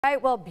Right,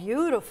 well,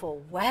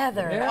 beautiful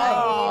weather.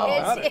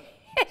 Yeah. It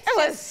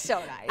was so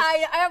nice.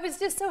 I was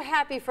just so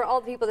happy for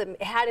all the people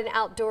that had an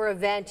outdoor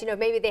event. You know,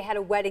 maybe they had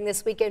a wedding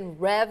this weekend,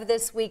 Rev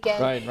this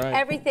weekend. Right.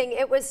 Everything.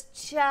 It was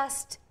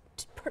just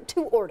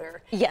to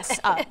order.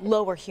 Yes,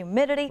 lower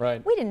humidity.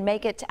 Right. We didn't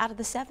make it out of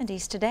the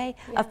 70s today.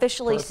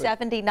 Officially Perfect.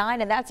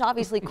 79, and that's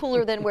obviously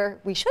cooler than where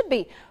we should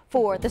be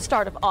for the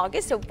start of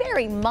August. So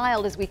very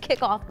mild as we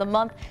kick off the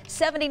month.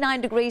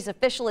 79 degrees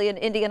officially in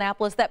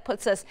Indianapolis. That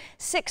puts us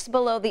 6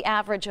 below the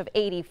average of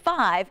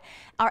 85.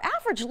 Our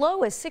average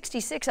low is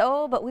 66.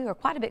 Oh, but we were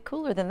quite a bit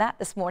cooler than that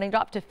this morning.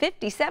 Dropped to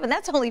 57.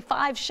 That's only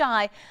 5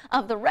 shy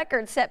of the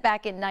record set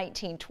back in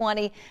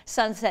 1920.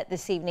 Sunset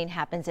this evening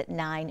happens at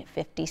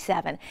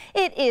 9:57.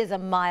 It is a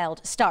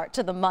mild start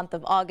to the month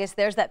of August.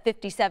 There's that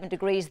 57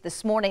 degrees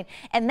this morning,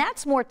 and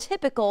that's more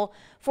typical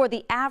for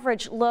the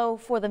average low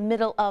for the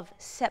middle of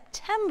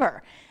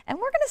September. And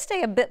we're going to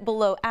stay a bit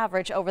below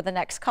average over the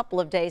next couple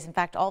of days, in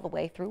fact, all the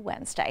way through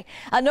Wednesday.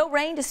 No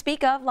rain to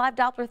speak of. Live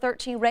Doppler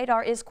 13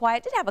 radar is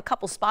quiet. Did have a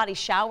couple spotty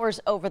showers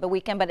over the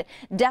weekend, but it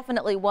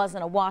definitely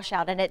wasn't a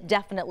washout, and it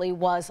definitely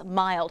was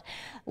mild.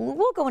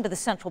 We'll go into the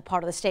central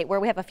part of the state where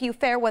we have a few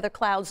fair weather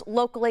clouds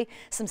locally,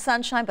 some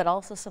sunshine, but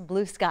also some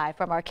blue sky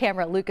from our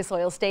camera at Lucas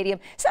Oil Stadium.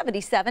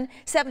 77,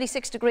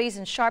 76 degrees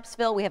in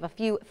Sharpsville. We have a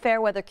few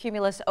fair weather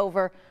cumulus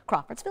over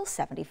Crawfordsville,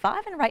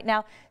 75, and right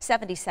now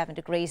 77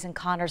 degrees in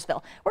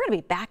Connorsville. We're going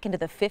to be back into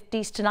the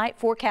 50s tonight,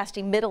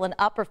 forecasting middle and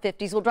upper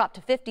 50s. We'll drop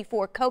to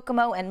 54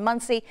 Kokomo and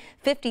Muncie,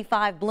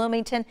 55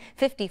 Bloomington,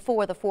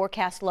 54 the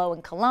forecast low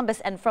in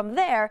Columbus, and from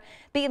there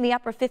be in the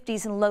upper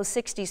 50s and low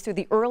 60s through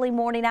the early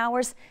morning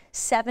hours,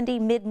 70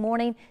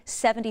 mid-morning,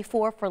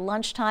 74 for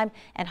lunchtime,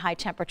 and high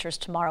temperatures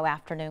tomorrow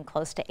afternoon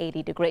close to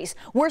 80 degrees.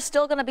 We're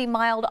still going to be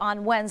mild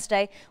on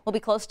Wednesday. We'll be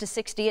close to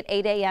 60 at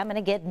 8 a.m. and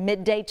again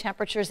midday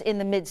temperatures in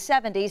the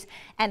mid-70s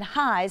and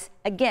highs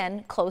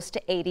again close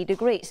to 80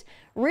 degrees.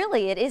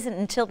 Really, it isn't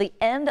until the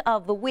end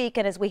of the week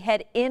and as we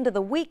head into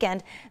the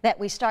weekend that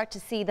we start to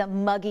see the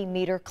muggy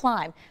meter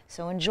climb.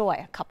 So enjoy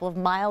a couple of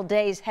mild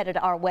days headed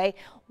our way.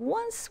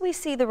 Once we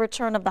see the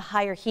return of the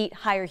higher heat,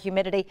 higher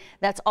humidity,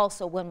 that's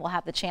also when we'll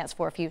have the chance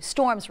for a few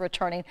storms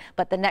returning.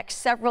 But the next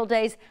several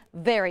days,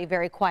 very,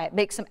 very quiet.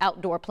 Make some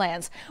outdoor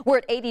plans. We're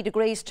at 80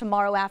 degrees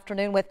tomorrow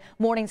afternoon with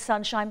morning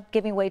sunshine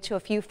giving way to a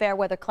few fair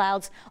weather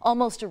clouds.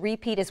 Almost a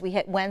repeat as we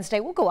hit Wednesday.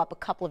 We'll go up a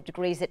couple of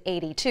degrees at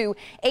 82.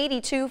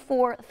 82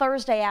 for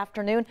Thursday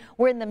afternoon.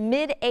 We're in the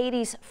mid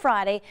 80s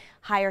Friday.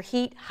 Higher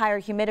heat, higher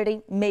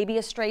humidity, maybe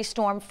a stray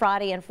storm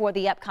Friday and for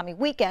the upcoming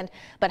weekend.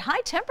 But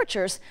high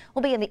temperatures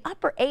will be in the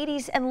upper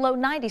 80s and low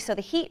 90s. So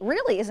the heat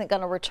really isn't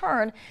going to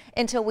return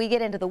until we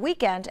get into the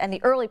weekend and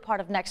the early part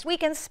of next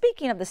weekend.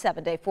 Speaking of the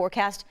 7-day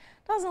forecast,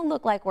 doesn't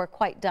look like we're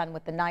quite done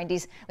with the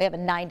 90s. We have a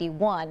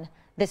 91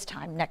 this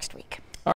time next week.